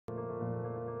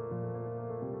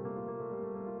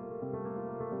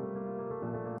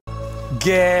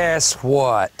Guess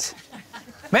what?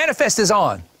 Manifest is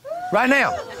on right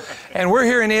now. And we're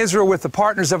here in Israel with the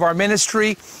partners of our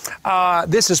ministry.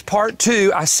 This is part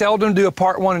 2. I seldom do a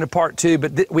part 1 and a part 2,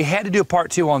 but we had to do a part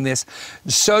 2 on this.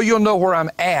 So you'll know where I'm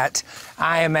at.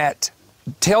 I am at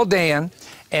Tel Dan,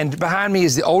 and behind me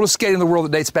is the oldest gate in the world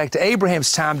that dates back to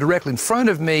Abraham's time. Directly in front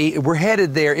of me, we're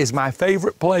headed there, is my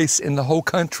favorite place in the whole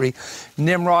country,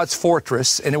 Nimrod's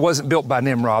Fortress. And it wasn't built by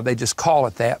Nimrod, they just call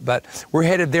it that, but we're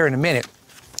headed there in a minute.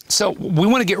 So we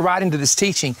want to get right into this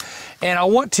teaching, and I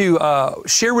want to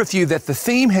share with you that the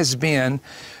theme has been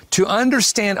to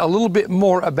understand a little bit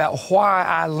more about why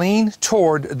I lean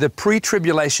toward the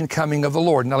pre-tribulation coming of the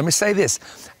Lord. Now let me say this,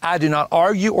 I do not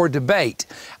argue or debate.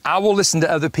 I will listen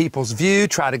to other people's view,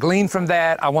 try to glean from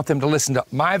that. I want them to listen to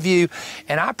my view,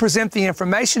 and I present the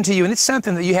information to you, and it's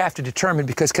something that you have to determine,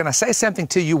 because can I say something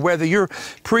to you, whether you're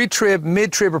pre-trib,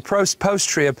 mid-trib, or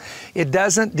post-trib, it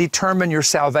doesn't determine your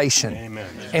salvation. Amen.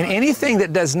 And anything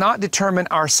that does not determine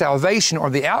our salvation or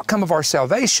the outcome of our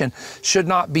salvation should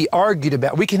not be argued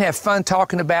about. We can have fun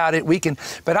talking about it,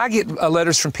 but I get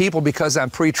letters from people because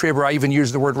I'm pre-trib, or I even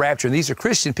use the word rapture, and these are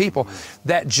Christian people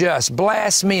that just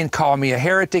blast me and call me a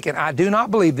heretic. And I do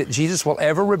not believe that Jesus will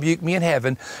ever rebuke me in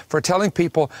heaven for telling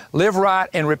people, live right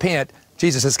and repent.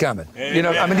 Jesus is coming. Amen. You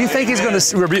know, I mean, do you think he's going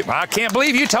to rebuke me? I can't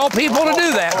believe you told people to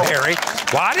do that, Barry.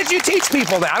 Why did you teach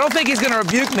people that? I don't think he's going to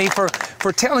rebuke me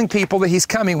for telling people that he's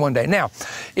coming one day. Now,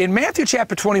 in Matthew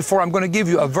chapter 24, I'm going to give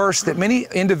you a verse that many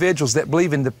individuals that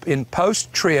believe in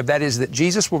post-trib, that is, that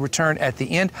Jesus will return at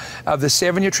the end of the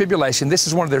 7-year tribulation. This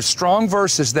is one of their strong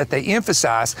verses that they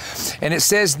emphasize, and it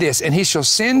says this, and he shall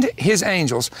send his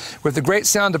angels with the great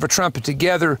sound of a trumpet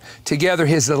together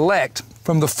his elect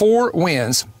from the 4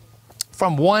 winds,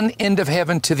 from one end of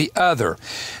heaven to the other.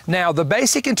 Now, the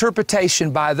basic interpretation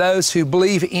by those who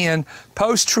believe in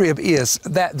post-trib is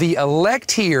that the elect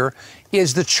here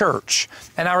is the church.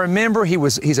 And I remember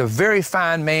he's a very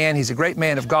fine man, he's a great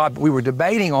man of God, but we were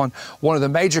debating on one of the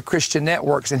major Christian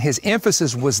networks, and his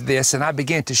emphasis was this, and I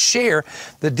began to share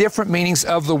the different meanings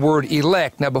of the word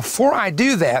elect. Now, before I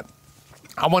do that,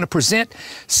 I want to present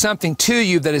something to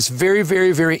you that is very,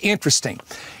 very, very interesting.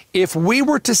 If we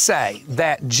were to say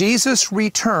that Jesus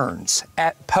returns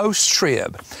at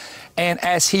post-trib, and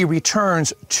as he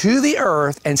returns to the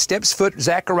earth and steps foot,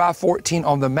 Zechariah 14,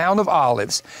 on the Mount of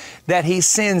Olives, that he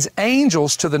sends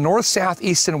angels to the north, south,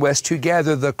 east, and west to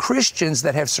gather the Christians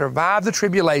that have survived the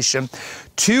tribulation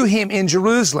to him in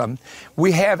Jerusalem,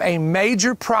 we have a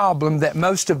major problem that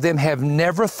most of them have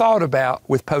never thought about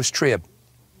with post-trib.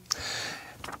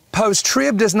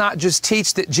 Post-trib does not just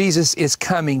teach that Jesus is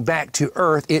coming back to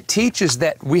earth. It teaches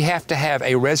that we have to have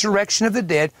a resurrection of the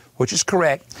dead, which is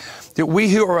correct, that we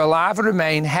who are alive and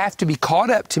remain have to be caught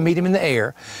up to meet him in the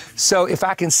air. So if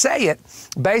I can say it,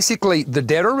 basically the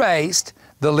dead are raised,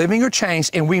 the living are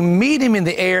changed, and we meet him in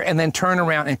the air and then turn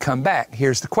around and come back.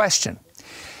 Here's the question.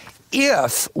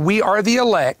 If we are the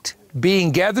elect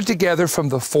being gathered together from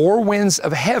the 4 winds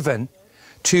of heaven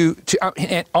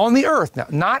on the earth, now,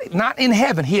 not in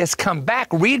heaven. He has come back.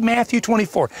 Read Matthew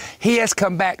 24. He has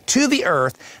come back to the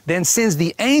earth, then sends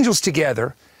the angels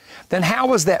together. Then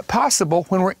how is that possible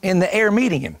when we're in the air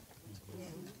meeting him?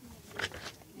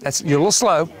 You're a little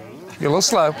slow. You're a little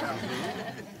slow.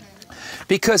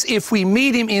 Because if we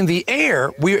meet him in the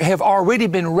air, we have already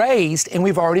been raised and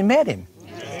we've already met him.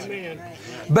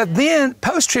 But then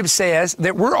post-trib says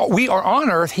that we are on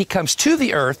earth, he comes to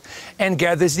the earth and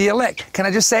gathers the elect. Can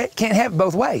I just say it? Can't have it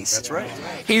both ways. That's right.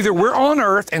 Either we're on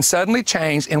earth and suddenly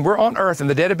changed, and we're on earth and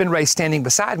the dead have been raised standing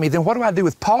beside me, then what do I do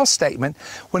with Paul's statement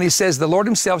when he says, the Lord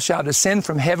himself shall descend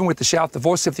from heaven with the shout, the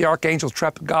voice of the archangel,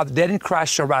 trumpet of God, the dead in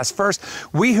Christ shall rise first.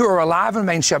 We who are alive and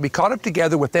remain shall be caught up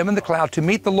together with them in the cloud to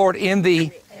meet the Lord in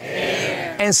the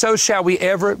air. And so shall we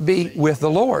ever be with the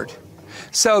Lord.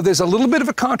 So there's a little bit of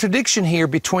a contradiction here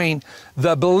between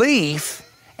the belief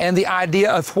and the idea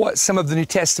of what some of the New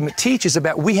Testament teaches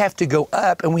about we have to go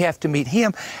up and we have to meet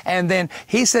him. And then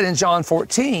he said in John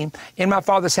 14, in my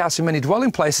Father's house are many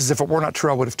dwelling places. If it were not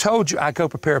true, I would have told you. I go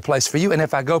prepare a place for you. And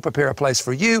if I go prepare a place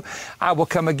for you, I will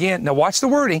come again. Now watch the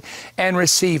wording. And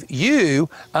receive you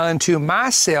unto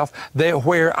myself, that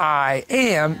where I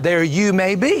am, there you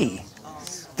may be.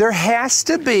 There has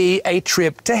to be a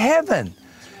trip to heaven.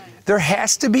 There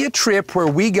has to be a trip where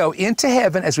we go into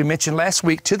heaven, as we mentioned last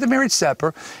week, to the marriage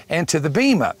supper and to the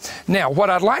bema. Now, what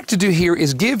I'd like to do here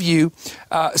is give you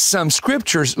some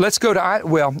scriptures. Let's go to,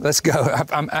 let's go.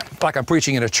 Like I'm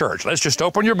preaching in a church. Let's just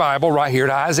open your Bible right here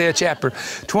to Isaiah chapter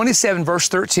 27, verse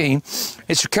 13.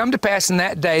 It shall come to pass in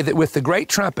that day that with the great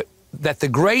trumpet, that the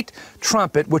great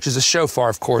trumpet, which is a shofar,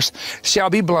 of course, shall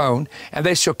be blown, and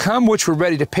they shall come which were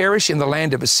ready to perish in the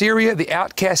land of Assyria, the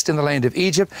outcast in the land of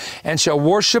Egypt, and shall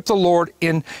worship the Lord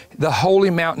in the holy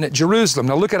mountain at Jerusalem.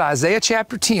 Now look at Isaiah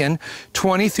chapter 10,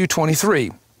 20 through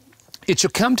 23. It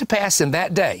shall come to pass in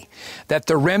that day that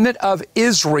the remnant of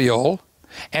Israel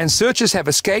and such as have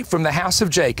escaped from the house of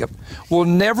Jacob will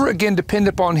never again depend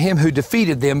upon him who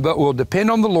defeated them, but will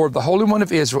depend on the Lord, the Holy One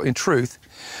of Israel, in truth.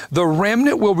 The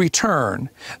remnant will return,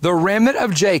 the remnant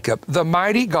of Jacob, the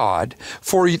mighty God,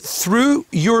 for through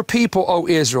your people, O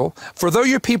Israel, for though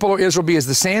your people, O Israel, be as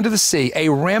the sand of the sea, a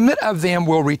remnant of them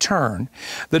will return.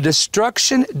 The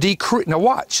destruction decreed, now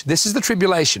watch, this is the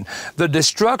tribulation. The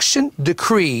destruction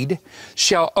decreed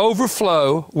shall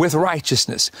overflow with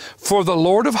righteousness, for the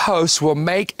Lord of hosts will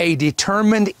make a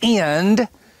determined end.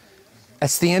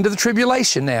 That's the end of the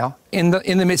tribulation now, in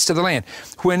the midst of the land.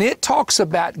 When it talks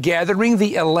about gathering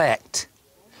the elect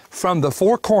from the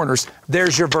four corners,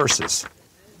 there's your verses.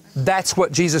 That's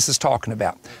what Jesus is talking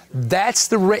about. It's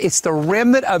the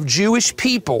remnant of Jewish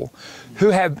people who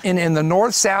have in the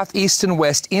north, south, east, and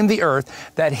west in the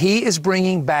earth that he is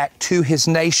bringing back to his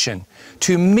nation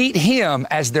to meet him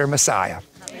as their Messiah.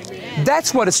 Amen.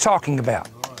 That's what it's talking about.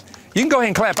 You can go ahead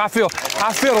and clap. I feel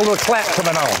a little clap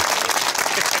coming on.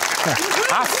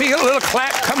 I feel a little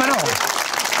clap coming on.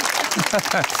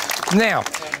 Now,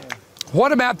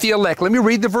 what about the elect? Let me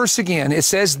read the verse again. It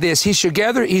says this, he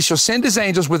shall send his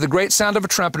angels with the great sound of a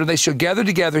trumpet, and they shall gather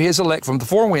together his elect from the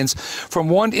four winds, from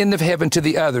one end of heaven to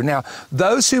the other. Now,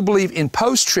 those who believe in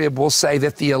post-trib will say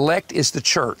that the elect is the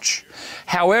church.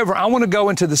 However, I want to go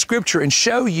into the scripture and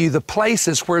show you the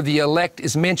places where the elect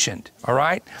is mentioned, all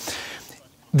right?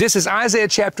 This is Isaiah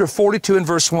chapter 42 and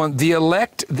verse 1. The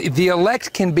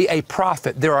elect can be a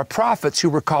prophet. There are prophets who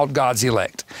were called God's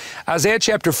elect. Isaiah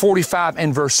chapter 45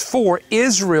 and verse 4,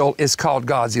 Israel is called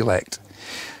God's elect.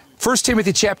 1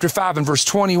 Timothy chapter 5 and verse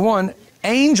 21,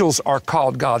 angels are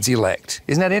called God's elect.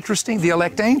 Isn't that interesting? The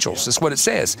elect angels, that's what it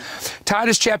says.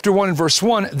 Titus chapter 1 and verse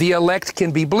 1, the elect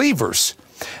can be believers.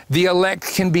 The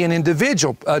elect can be an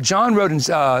individual. John wrote in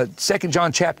 2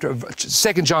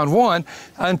 John 1,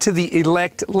 unto the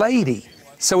elect lady.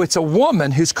 So it's a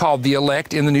woman who's called the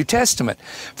elect in the New Testament.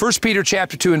 1 Peter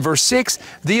chapter 2 and verse 6,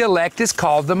 the elect is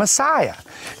called the Messiah.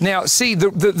 Now, see,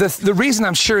 the reason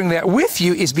I'm sharing that with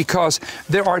you is because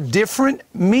there are different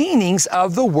meanings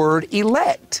of the word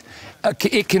elect.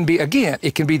 It can be, again,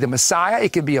 it can be the Messiah,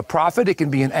 it can be a prophet, it can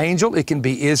be an angel, it can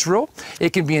be Israel,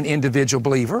 it can be an individual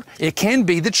believer, it can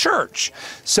be the church.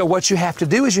 So what you have to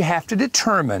do is you have to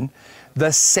determine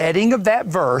the setting of that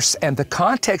verse and the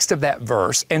context of that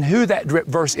verse and who that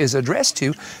verse is addressed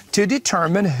to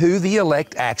determine who the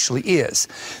elect actually is.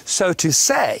 So to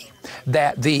say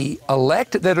that the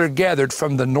elect that are gathered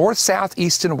from the north, south,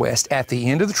 east, and west at the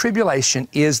end of the tribulation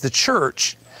is the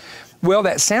church, well,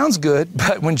 that sounds good,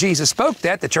 but when Jesus spoke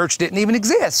that, the church didn't even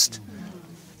exist.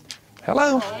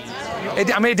 Hello? It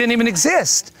didn't even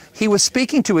exist. He was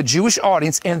speaking to a Jewish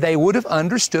audience, and they would have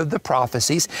understood the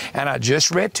prophecies, and I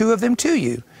just read two of them to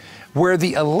you, where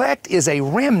the elect is a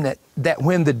remnant that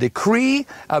when the decree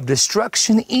of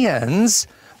destruction ends,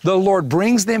 the Lord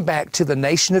brings them back to the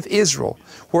nation of Israel,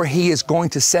 where he is going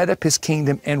to set up his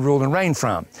kingdom and rule and reign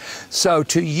from. So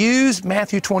to use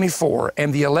Matthew 24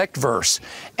 and the elect verse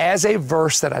as a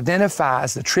verse that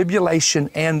identifies the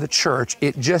tribulation and the church,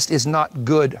 it just is not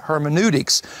good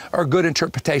hermeneutics or good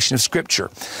interpretation of Scripture.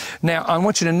 Now, I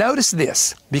want you to notice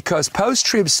this, because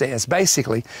post-trib says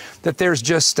basically that there's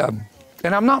just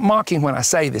and I'm not mocking when I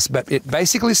say this, but it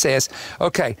basically says,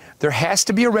 okay, there has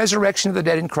to be a resurrection of the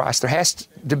dead in Christ. There has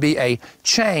to be a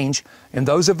change in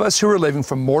those of us who are living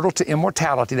from mortal to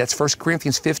immortality. That's 1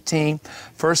 Corinthians 15,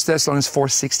 1 Thessalonians 4,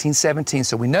 16, 17.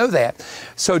 So we know that.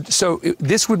 So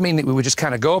this would mean that we would just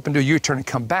kind of go up and do a U-turn and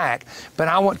come back. But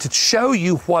I want to show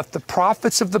you what the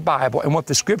prophets of the Bible and what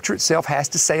the Scripture itself has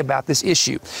to say about this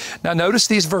issue. Now notice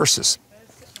these verses.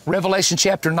 Revelation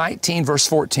chapter 19, verse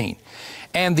 14.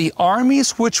 And the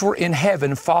armies which were in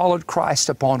heaven followed Christ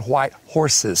upon white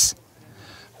horses.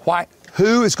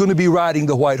 Who is going to be riding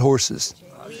the white horses?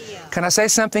 Can I say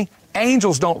something?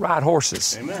 Angels don't ride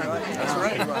horses. Amen.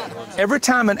 That's right. Every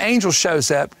time an angel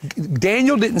shows up,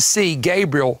 Daniel didn't see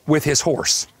Gabriel with his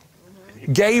horse.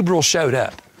 Gabriel showed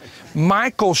up.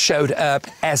 Michael showed up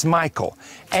as Michael.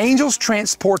 Angels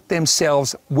transport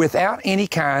themselves without any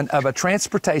kind of a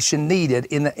transportation needed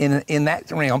in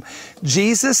that realm.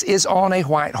 Jesus is on a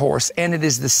white horse, and it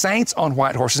is the saints on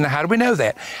white horses. Now, how do we know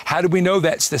that? How do we know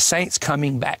that's the saints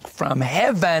coming back from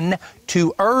heaven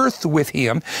to earth with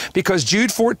him? Because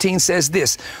Jude 14 says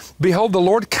this, behold, the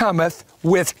Lord cometh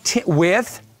with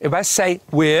everybody say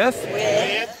with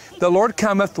The Lord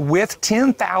cometh with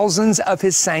 10,000s of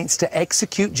His saints to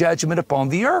execute judgment upon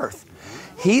the earth.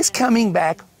 He's coming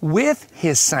back with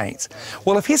His saints.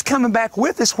 Well, if He's coming back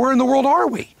with us, where in the world are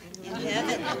we? In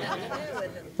heaven.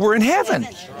 We're in heaven.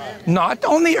 Not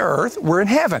on the earth, we're in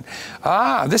heaven.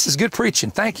 Ah, this is good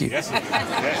preaching. Thank you.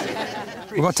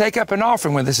 We're going to take up an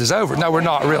offering when this is over. No, we're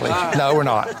not really. No, we're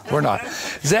not. We're not.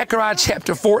 Zechariah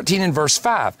chapter 14 and verse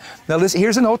 5. Now listen,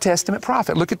 here's an Old Testament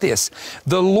prophet. Look at this.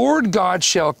 The Lord God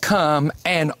shall come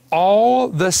and all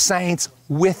the saints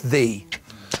with thee.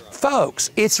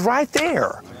 Folks, it's right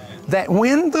there. That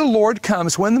when the Lord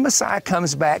comes, when the Messiah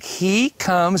comes back, He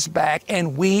comes back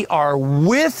and we are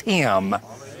with Him.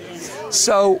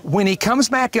 So when He comes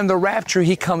back in the rapture,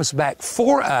 He comes back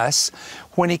for us.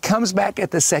 When He comes back at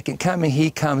the second coming,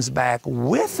 He comes back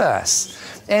with us.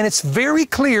 And it's very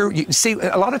clear. You see,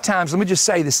 a lot of times, let me just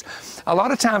say this, a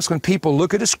lot of times when people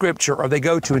look at a scripture or they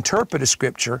go to interpret a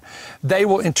scripture, they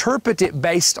will interpret it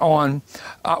based on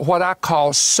what I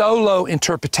call solo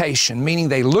interpretation, meaning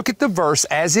they look at the verse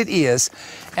as it is,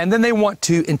 and then they want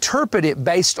to interpret it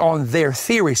based on their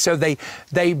theory. So they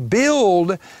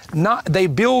build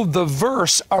the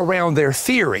verse around their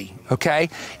theory, okay?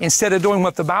 Instead of doing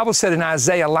what the Bible said in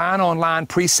Isaiah, line on line,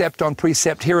 precept on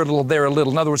precept, here a little, there a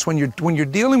little. In other words, when you're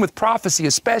dealing with prophecy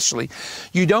especially,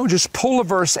 you don't just pull a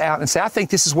verse out and say, I think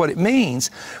this is what it means.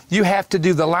 You have to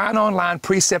do the line on line,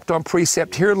 precept on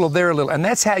precept, here a little, there a little. And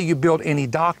that's how you build any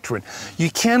doctrine. You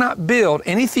cannot build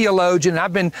any theologian.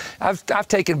 I've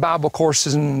taken Bible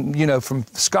courses and, you know, from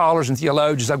scholars and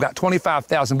theologians. I've got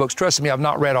 25,000 books. Trust me, I've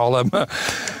not read all of them.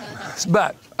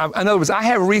 But in other words, I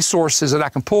have resources that I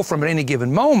can pull from at any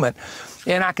given moment.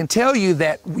 And I can tell you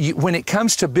that when it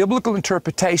comes to biblical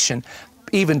interpretation,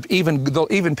 even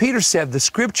Peter said the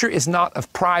Scripture is not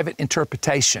of private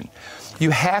interpretation. You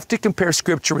have to compare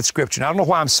Scripture with Scripture. Now, I don't know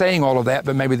why I'm saying all of that,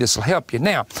 but maybe this will help you.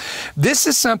 Now, this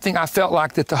is something I felt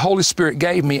like that the Holy Spirit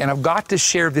gave me, and I've got to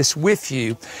share this with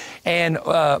you. And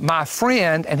my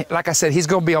friend, and like I said, he's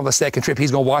going to be on the second trip.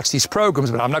 He's going to watch these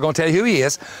programs, but I'm not going to tell you who he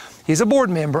is. He's a board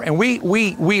member, and we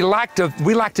like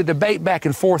to debate back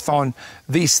and forth on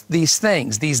these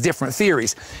things, these different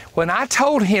theories. When I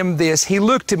told him this, he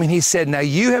looked at me and he said, now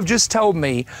you have just told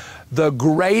me the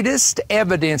greatest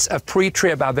evidence of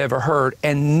pre-trib I've ever heard,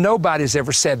 and nobody's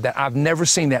ever said that. I've never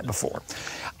seen that before.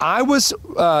 I was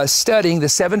studying the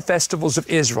 7 festivals of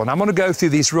Israel, and I'm going to go through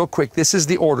these real quick. This is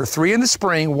the order: 3 in the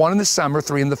spring, 1 in the summer,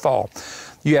 3 in the fall.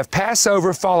 You have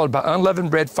Passover, followed by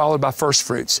unleavened bread, followed by first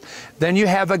fruits. Then you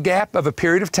have a gap of a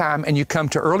period of time, and you come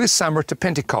to early summer to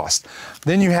Pentecost.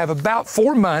 Then you have about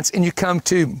 4 months, and you come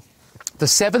to the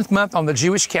 7th month on the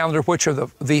Jewish calendar, which are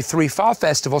the 3 fall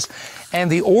festivals. And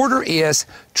the order is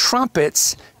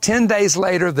trumpets, 10 days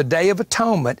later, the Day of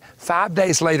Atonement, 5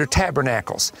 days later,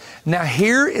 tabernacles. Now,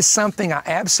 here is something I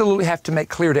absolutely have to make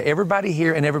clear to everybody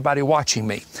here and everybody watching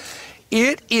me.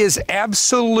 It is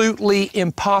absolutely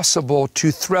impossible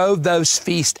to throw those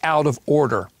feasts out of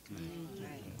order.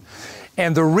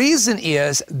 And the reason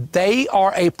is they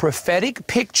are a prophetic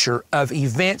picture of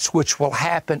events which will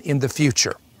happen in the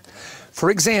future. For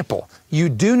example, you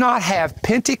do not have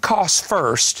Pentecost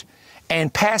first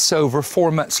and Passover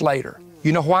 4 months later.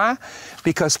 You know why?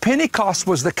 Because Pentecost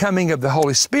was the coming of the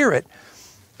Holy Spirit,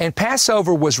 and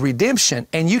Passover was redemption,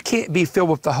 and you can't be filled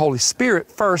with the Holy Spirit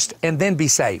first and then be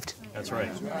saved. That's right.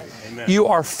 Amen. You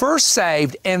are first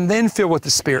saved and then filled with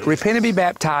the Spirit. Repent and be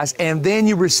baptized, and then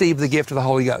you receive the gift of the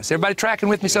Holy Ghost. Everybody tracking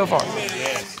with me so far?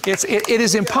 Yes. It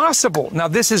is impossible. Now,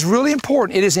 this is really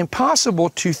important. It is impossible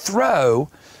to throw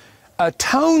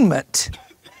atonement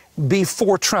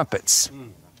before trumpets.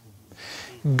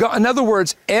 God, in other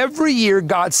words, every year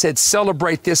God said,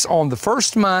 celebrate this on the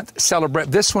 1st month, celebrate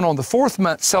this one on the 4th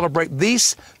month, celebrate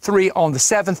these 3 on the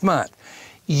 7th month.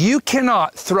 You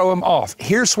cannot throw them off.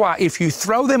 Here's why. If you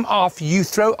throw them off, you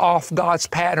throw off God's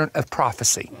pattern of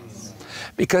prophecy.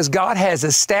 Because God has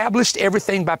established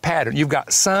everything by pattern. You've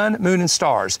got sun, moon, and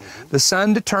stars. The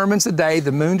sun determines the day,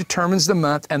 the moon determines the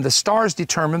month, and the stars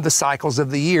determine the cycles of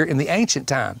the year in the ancient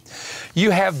time.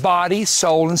 You have body,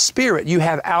 soul, and spirit. You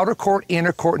have outer court,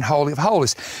 inner court, and holy of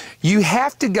holies. You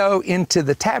have to go into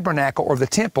the tabernacle or the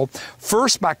temple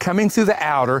first by coming through the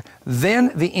outer,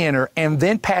 then the inner, and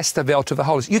then pass the veil to the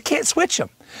holies. You can't switch them.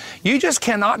 You just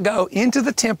cannot go into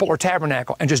the temple or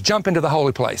tabernacle and just jump into the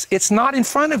holy place. It's not in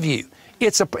front of you.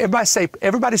 Everybody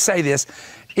say this.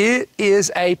 It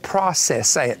is a process.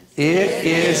 Say it. It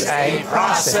is a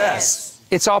process.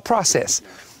 It's all process.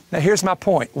 Now here's my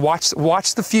point. Watch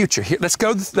the future. Here, let's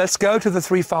go to the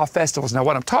 3 fall festivals. Now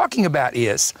what I'm talking about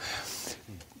is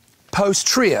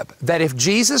post-trib, that if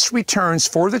Jesus returns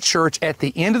for the church at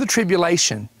the end of the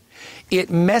tribulation, it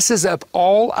messes up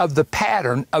all of the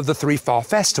pattern of the 3 fall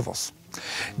festivals.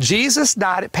 Jesus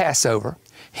died at Passover.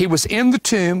 He was in the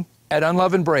tomb at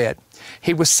unleavened bread.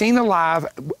 He was seen alive,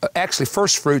 actually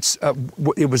first fruits,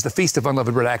 it was the Feast of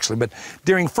Unleavened Bread actually, but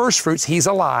during first fruits, he's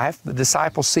alive. The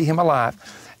disciples see him alive.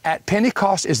 At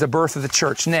Pentecost is the birth of the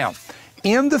church. Now,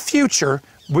 in the future,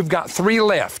 we've got 3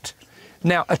 left.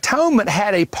 Now, atonement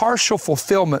had a partial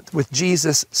fulfillment with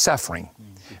Jesus' suffering,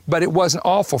 but it wasn't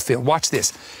all fulfilled. Watch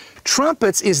this.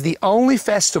 Trumpets is the only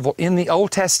festival in the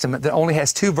Old Testament that only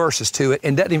has 2 verses to it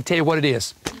and doesn't even tell you what it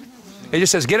is. It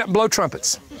just says, get up and blow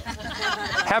trumpets.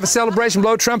 Have a celebration,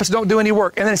 blow trumpets, don't do any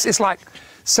work. And then it's like,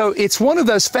 so it's one of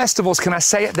those festivals, can I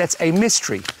say it, that's a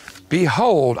mystery.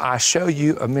 Behold, I show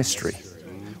you a mystery.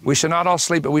 We shall not all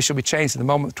sleep, but we shall be changed in the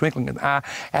moment of the twinkling of the eye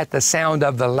at the sound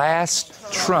of the last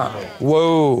trump.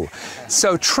 Whoa.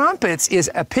 So trumpets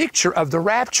is a picture of the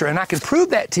rapture, and I can prove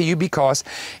that to you because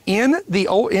in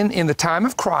the time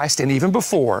of Christ and even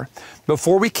before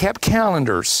we kept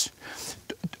calendars,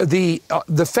 the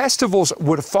festivals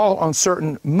would fall on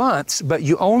certain months, but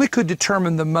you only could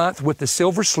determine the month with the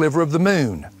silver sliver of the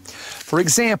moon. For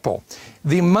example,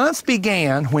 the month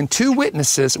began when 2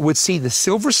 witnesses would see the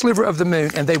silver sliver of the moon,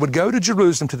 and they would go to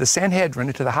Jerusalem to the Sanhedrin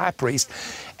and to the high priest,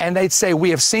 and they'd say, we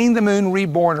have seen the moon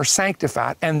reborn or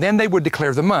sanctified, and then they would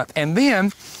declare the month. And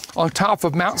then on top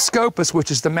of Mount Scopus,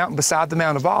 which is the mountain beside the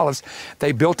Mount of Olives,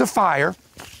 they built a fire.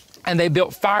 And they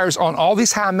built fires on all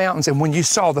these high mountains. And when you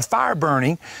saw the fire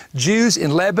burning, Jews in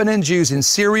Lebanon, Jews in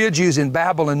Syria, Jews in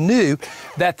Babylon knew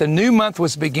that the new month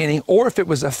was beginning, or if it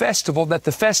was a festival, that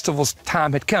the festival's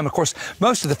time had come. Of course,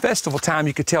 most of the festival time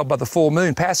you could tell by the full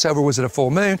moon. Passover was at a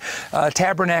full moon.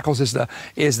 Tabernacles is the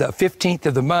 15th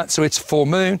of the month, so it's full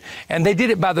moon. And they did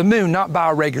it by the moon, not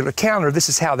by a regular calendar. This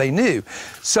is how they knew.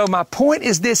 So my point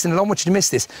is this, and I don't want you to miss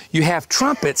this. You have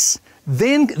trumpets.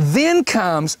 Then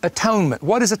comes atonement.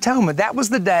 What is atonement? That was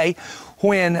the day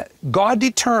when God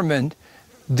determined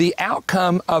the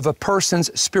outcome of a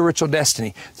person's spiritual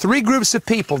destiny. 3 groups of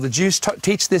people, the Jews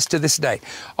teach this to this day.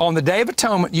 On the Day of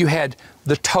Atonement, you had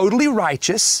the totally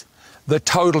righteous, the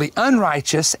totally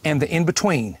unrighteous, and the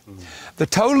in-between. The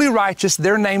totally righteous,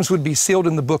 their names would be sealed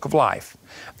in the book of life.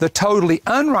 The totally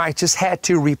unrighteous had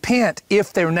to repent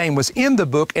if their name was in the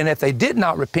book, and if they did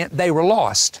not repent, they were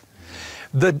lost.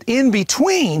 The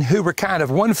in-between, who were kind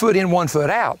of 1 foot in, 1 foot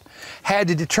out, had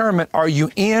to determine, are you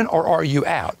in or are you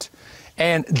out?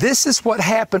 And this is what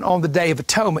happened on the Day of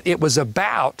Atonement. It was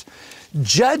about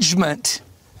judgment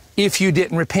if you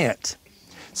didn't repent.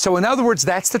 So in other words,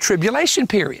 that's the tribulation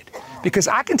period. Because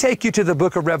I can take you to the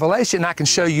book of Revelation and I can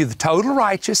show you the total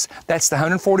righteous, that's the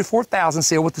 144,000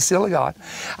 sealed with the seal of God.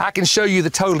 I can show you the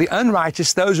totally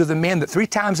unrighteous, those are the men that 3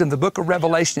 times in the book of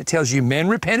Revelation it tells you men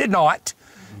repented not.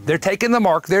 They're taking the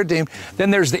mark, they're doomed. Then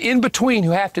there's the in-between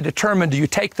who have to determine, do you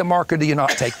take the mark or do you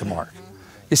not take the mark?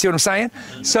 You see what I'm saying?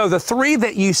 So the 3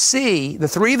 that you see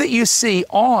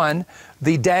on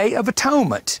the Day of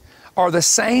Atonement are the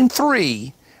same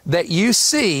 3 that you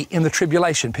see in the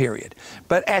tribulation period.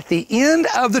 But at the end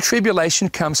of the tribulation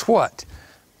comes what?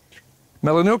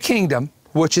 Millennial Kingdom,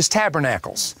 which is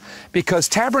Tabernacles. Because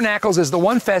Tabernacles is the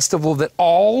one festival that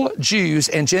all Jews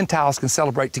and Gentiles can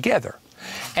celebrate together.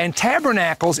 And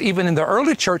Tabernacles, even in the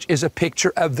early church, is a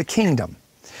picture of the kingdom.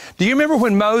 Do you remember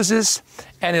when Moses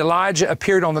and Elijah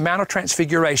appeared on the Mount of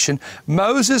Transfiguration?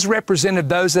 Moses represented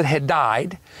those that had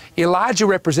died. Elijah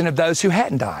represented those who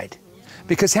hadn't died.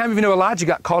 Because how many of you know Elijah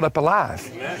got caught up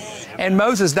alive? And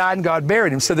Moses died and God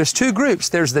buried him. So there's 2 groups.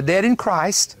 There's the dead in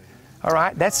Christ. All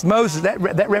right, that's Moses.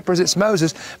 That represents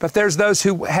Moses. But there's those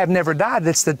who have never died.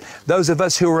 That's those of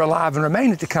us who are alive and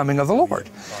remain at the coming of the Lord.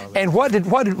 And what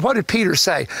did Peter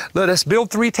say? Let us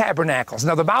build 3 tabernacles.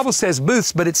 Now the Bible says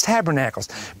booths, but it's tabernacles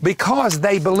because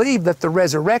they believe that the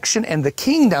resurrection and the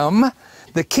kingdom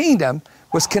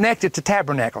was connected to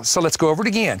tabernacles. So let's go over it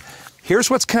again. Here's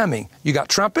what's coming. You got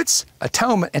trumpets,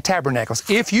 atonement, and tabernacles.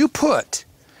 If you put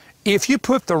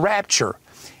the rapture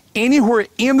anywhere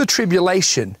in the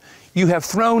tribulation, you have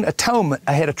thrown atonement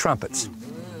ahead of trumpets.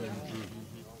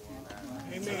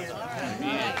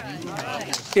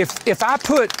 If I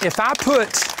put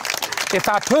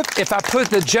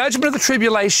the judgment of the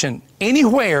tribulation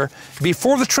anywhere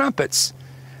before the trumpets,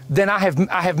 then I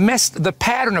have messed the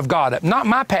pattern of God up. Not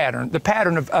my pattern, the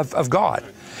pattern of God.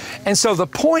 And so the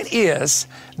point is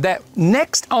that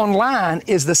next online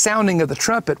is the sounding of the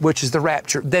trumpet, which is the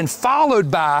rapture, then followed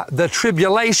by the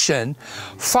tribulation,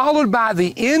 followed by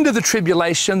the end of the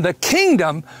tribulation, the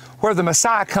kingdom, where the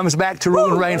Messiah comes back to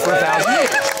rule and reign for 1,000 years.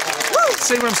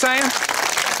 See what I'm saying?